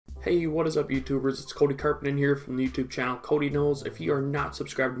Hey, what is up YouTubers? It's Cody Karpinen here from the YouTube channel Cody Knows. If you are not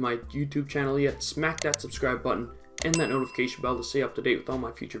subscribed to my YouTube channel yet, smack that subscribe button and that notification bell to stay up to date with all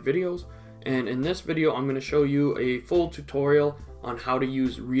my future videos. And in this video, I'm going to show you a full tutorial on how to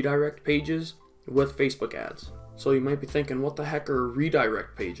use redirect pages with Facebook ads. So you might be thinking, what the heck are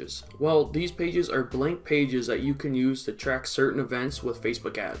redirect pages? Well, these pages are blank pages that you can use to track certain events with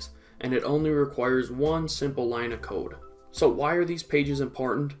Facebook ads, and it only requires one simple line of code. So why are these pages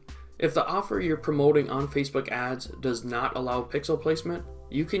important? If the offer you're promoting on Facebook ads does not allow pixel placement,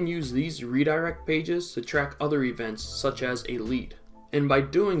 you can use these redirect pages to track other events such as a lead. And by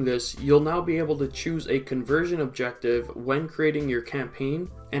doing this, you'll now be able to choose a conversion objective when creating your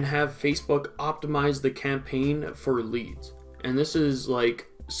campaign and have Facebook optimize the campaign for leads. And this is like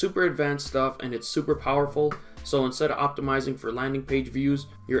super advanced stuff and it's super powerful. So instead of optimizing for landing page views,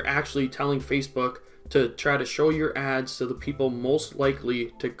 you're actually telling Facebook to try to show your ads to the people most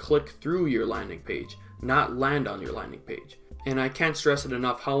likely to click through your landing page, not land on your landing page. And I can't stress it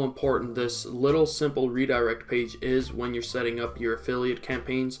enough how important this little simple redirect page is when you're setting up your affiliate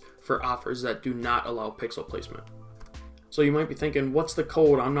campaigns for offers that do not allow pixel placement. So you might be thinking, what's the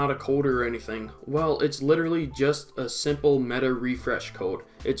code? I'm not a coder or anything. Well, it's literally just a simple meta refresh code.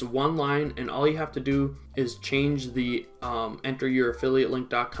 It's one line and all you have to do is change the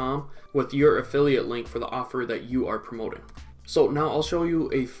enteryouraffiliatelink.com with your affiliate link for the offer that you are promoting. So now I'll show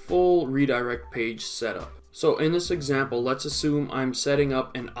you a full redirect page setup. So in this example, let's assume I'm setting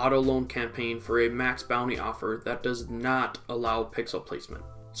up an auto loan campaign for a max bounty offer that does not allow pixel placement.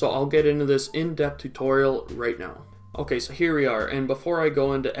 So I'll get into this in-depth tutorial right now. Okay, so here we are, and before I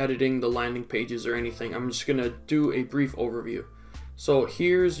go into editing the landing pages or anything, I'm just gonna do a brief overview. So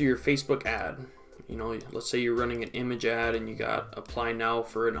here's your Facebook ad. You know, let's say you're running an image ad and you got apply now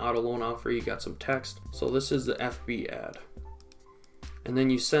for an auto loan offer, you got some text. So this is the FB ad. And then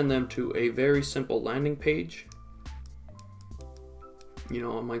you send them to a very simple landing page. You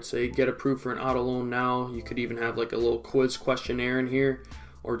know, I might say get approved for an auto loan now. You could even have like a little quiz questionnaire in here,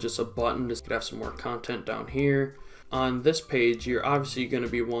 or just a button to have some more content down here. On this page, you're obviously going to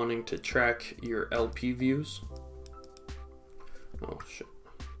be wanting to track your LP views. Oh shit,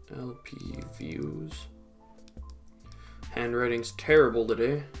 LP views. Handwriting's terrible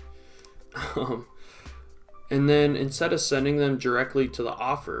today. And then instead of sending them directly to the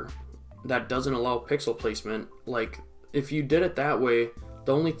offer that doesn't allow pixel placement, like if you did it that way,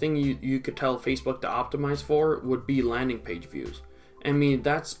 the only thing you could tell Facebook to optimize for would be landing page views. I mean,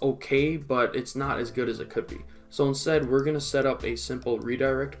 that's okay, but it's not as good as it could be. So instead, we're going to set up a simple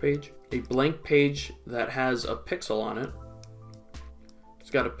redirect page, a blank page that has a pixel on it. It's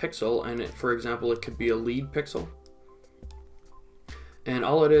got a pixel, and for example, it could be a lead pixel. And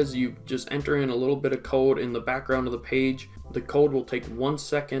all it is, you just enter in a little bit of code in the background of the page. The code will take 1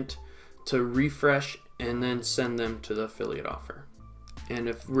 second to refresh and then send them to the affiliate offer. And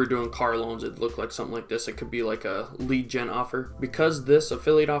if we're doing car loans, it'd look like something like this. It could be like a lead gen offer. Because this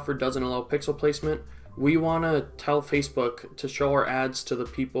affiliate offer doesn't allow pixel placement, we want to tell Facebook to show our ads to the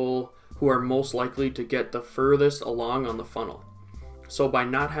people who are most likely to get the furthest along on the funnel. So by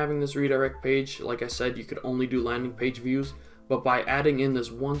not having this redirect page, like I said, you could only do landing page views. But by adding in this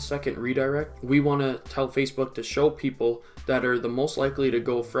 1 second redirect, we want to tell Facebook to show people that are the most likely to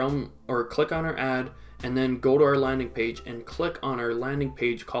go from or click on our ad and then go to our landing page and click on our landing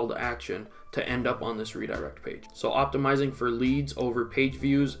page call to action to end up on this redirect page. So optimizing for leads over page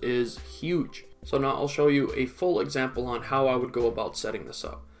views is huge. So now I'll show you a full example on how I would go about setting this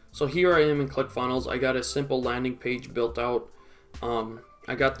up. So here I am in ClickFunnels. I got a simple landing page built out.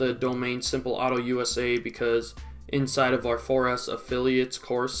 I got the domain Simple Auto USA because inside of our 4S affiliates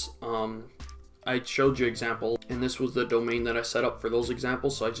course, I showed you example, and this was the domain that I set up for those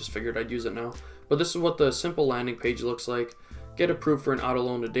examples, so I just figured I'd use it now. But this is what the simple landing page looks like. Get approved for an auto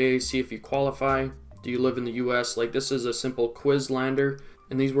loan today, see if you qualify. Do you live in the US? Like, this is a simple quiz lander,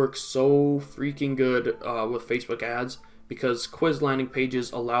 and these work so freaking good with Facebook ads because quiz landing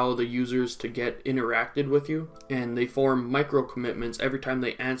pages allow the users to get interacted with you, and they form micro commitments. Every time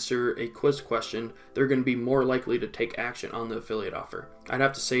they answer a quiz question, they're going to be more likely to take action on the affiliate offer. I'd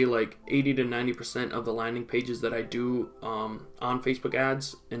have to say like 80 to 90% of the landing pages that I do on Facebook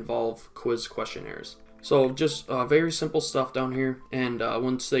ads involve quiz questionnaires. So just very simple stuff down here, and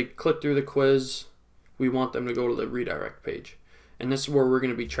once they click through the quiz, we want them to go to the redirect page. And this is where we're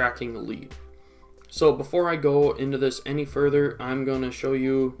going to be tracking the lead. So before I go into this any further, I'm going to show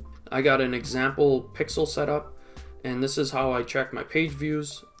you, I got an example pixel setup, and this is how I track my page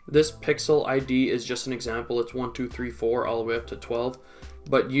views. This pixel ID is just an example. It's 1, 2, 3, 4 all the way up to 12,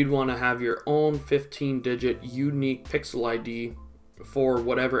 but you'd want to have your own 15-digit unique pixel ID for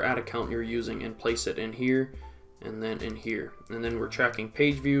whatever ad account you're using and place it in here and then in here. And then we're tracking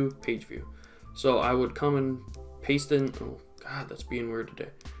page view, page view. So I would come and paste in, oh God, that's being weird today.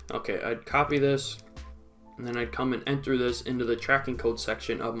 Okay, I'd copy this and then I'd come and enter this into the tracking code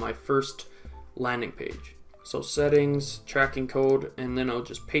section of my first landing page. So settings, tracking code, and then I'll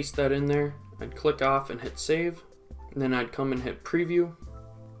just paste that in there. I'd click off and hit save. And then I'd come and hit preview.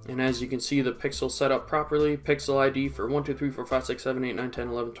 And as you can see, the pixel set up properly. Pixel ID for 1, 2, 3, 4, 5, 6, 7, 8, 9, 10,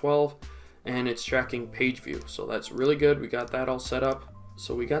 11, 12. And it's tracking page view. So that's really good. We got that all set up.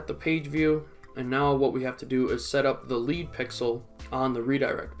 So we got the page view. And now what we have to do is set up the lead pixel on the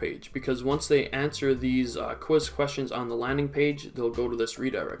redirect page. Because once they answer these quiz questions on the landing page, they'll go to this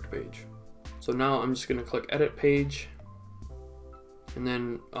redirect page. So now I'm just going to click edit page. And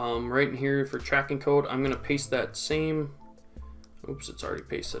then right in here for tracking code, I'm going to paste that same, oops, it's already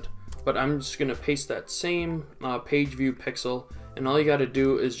pasted. But I'm just going to paste that same page view pixel. And all you got to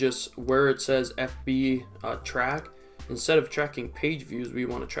do is just where it says FB track, instead of tracking page views, we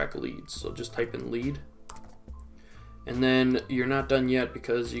want to track leads. So just type in lead. And then you're not done yet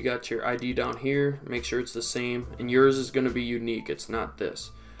because you got your ID down here. Make sure it's the same. And yours is going to be unique. It's not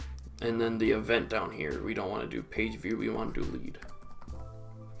this. And then the event down here, we don't want to do page view, we want to do lead.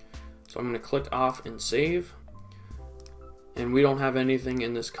 So I'm going to click off and save. And we don't have anything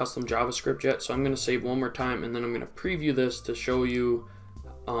in this custom JavaScript yet, so I'm going to save one more time and then I'm going to preview this to show you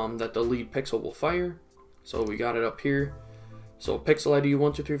that the lead pixel will fire. So we got it up here. So pixel ID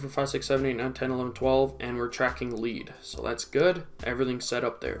 1, 2, 3, 4, 5, 6, 7, 8, 9, 10, 11, 12, and we're tracking lead. So that's good. Everything's set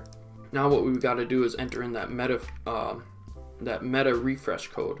up there. Now what we've got to do is enter in that meta refresh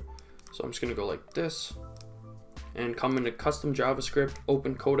code. So I'm just going to go like this and come into custom JavaScript,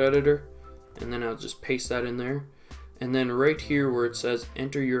 open code editor, and then I'll just paste that in there. And then right here where it says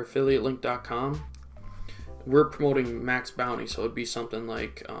enter your affiliatelink.com, we're promoting Max Bounty. So it'd be something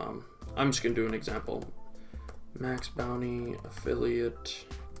like, I'm just going to do an example. Max Bounty affiliate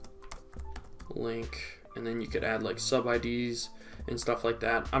link, and then you could add like sub IDs and stuff like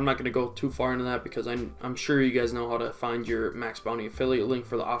that. I'm not going to go too far into that because I'm sure you guys know how to find your Max Bounty affiliate link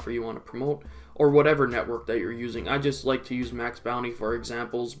for the offer you want to promote, or whatever network that you're using. I just like to use Max Bounty for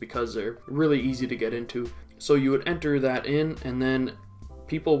examples because they're really easy to get into. So you would enter that in, and then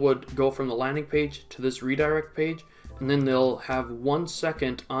people would go from the landing page to this redirect page, and then they'll have 1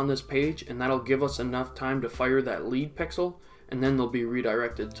 second on this page, and that'll give us enough time to fire that lead pixel, and then they'll be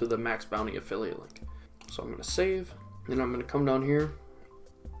redirected to the Max Bounty affiliate link. So I'm going to save. Then I'm going to come down here,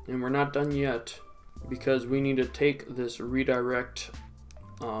 and we're not done yet because we need to take this redirect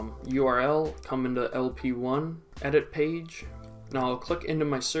URL, come into LP1, edit page. Now I'll click into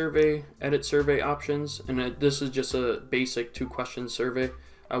my survey, edit survey options, and this is just a basic 2-question survey.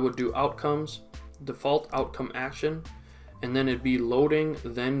 I would do outcomes, default outcome action, and then it'd be loading,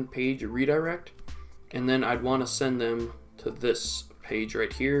 then page redirect, and then I'd want to send them to this page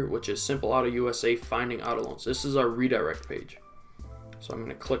right here, which is Simple Auto USA finding auto loans. This is our redirect page. So I'm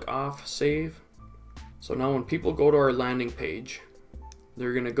going to click off, save. So now when people go to our landing page,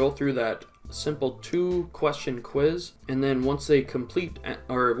 they're going to go through that simple 2-question quiz, and then once they complete,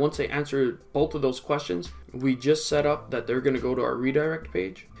 or once they answer both of those questions, we just set up that they're going to go to our redirect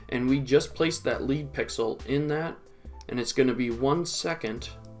page, and we just placed that lead pixel in that, and it's going to be 1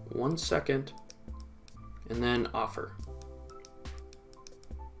 second, and then offer.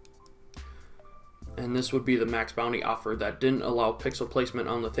 And this would be the Max Bounty offer that didn't allow pixel placement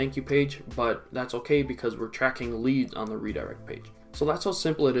on the thank you page, but that's okay because we're tracking leads on the redirect page. So that's how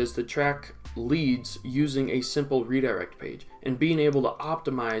simple it is to track leads using a simple redirect page, and being able to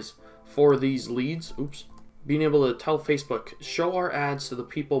optimize for these leads, being able to tell Facebook, show our ads to the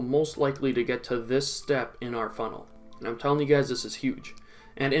people most likely to get to this step in our funnel. And I'm telling you guys, this is huge.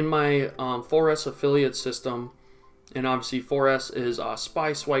 And in my 4S affiliate system, and obviously 4S is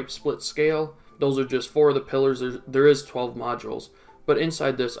SPY, Swipe, Split, Scale. Those are just 4 of the pillars. There is 12 modules. But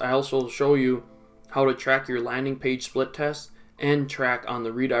inside this, I also show you how to track your landing page split test and track on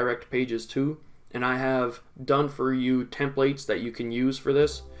the redirect pages too. And I have done for you templates that you can use for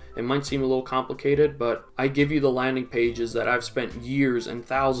this. It might seem a little complicated, but I give you the landing pages that I've spent years and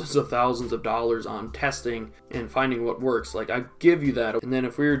thousands of dollars on testing and finding what works. Like, I give you that. And then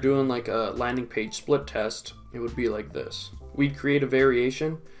if we were doing like a landing page split test, it would be like this. We'd create a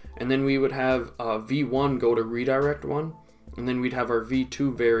variation, and then we would have V1 go to redirect 1, and then we'd have our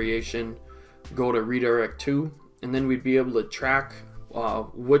V2 variation go to redirect 2, and then we'd be able to track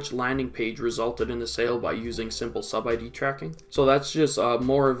which landing page resulted in the sale by using simple sub ID tracking. So that's just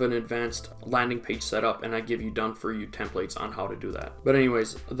more of an advanced landing page setup, and I give you done for you templates on how to do that. But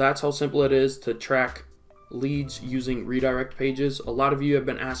anyways, that's how simple it is to track leads using redirect pages. A lot of you have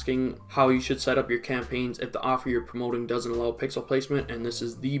been asking how you should set up your campaigns if the offer you're promoting doesn't allow pixel placement, and this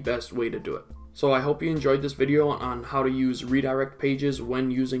is the best way to do it. So I hope you enjoyed this video on how to use redirect pages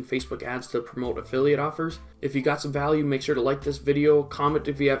when using Facebook ads to promote affiliate offers. If you got some value, make sure to like this video, comment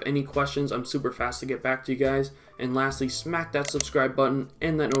if you have any questions. I'm super fast to get back to you guys. And lastly, smack that subscribe button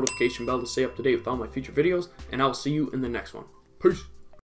and that notification bell to stay up to date with all my future videos, and I will see you in the next one. Peace.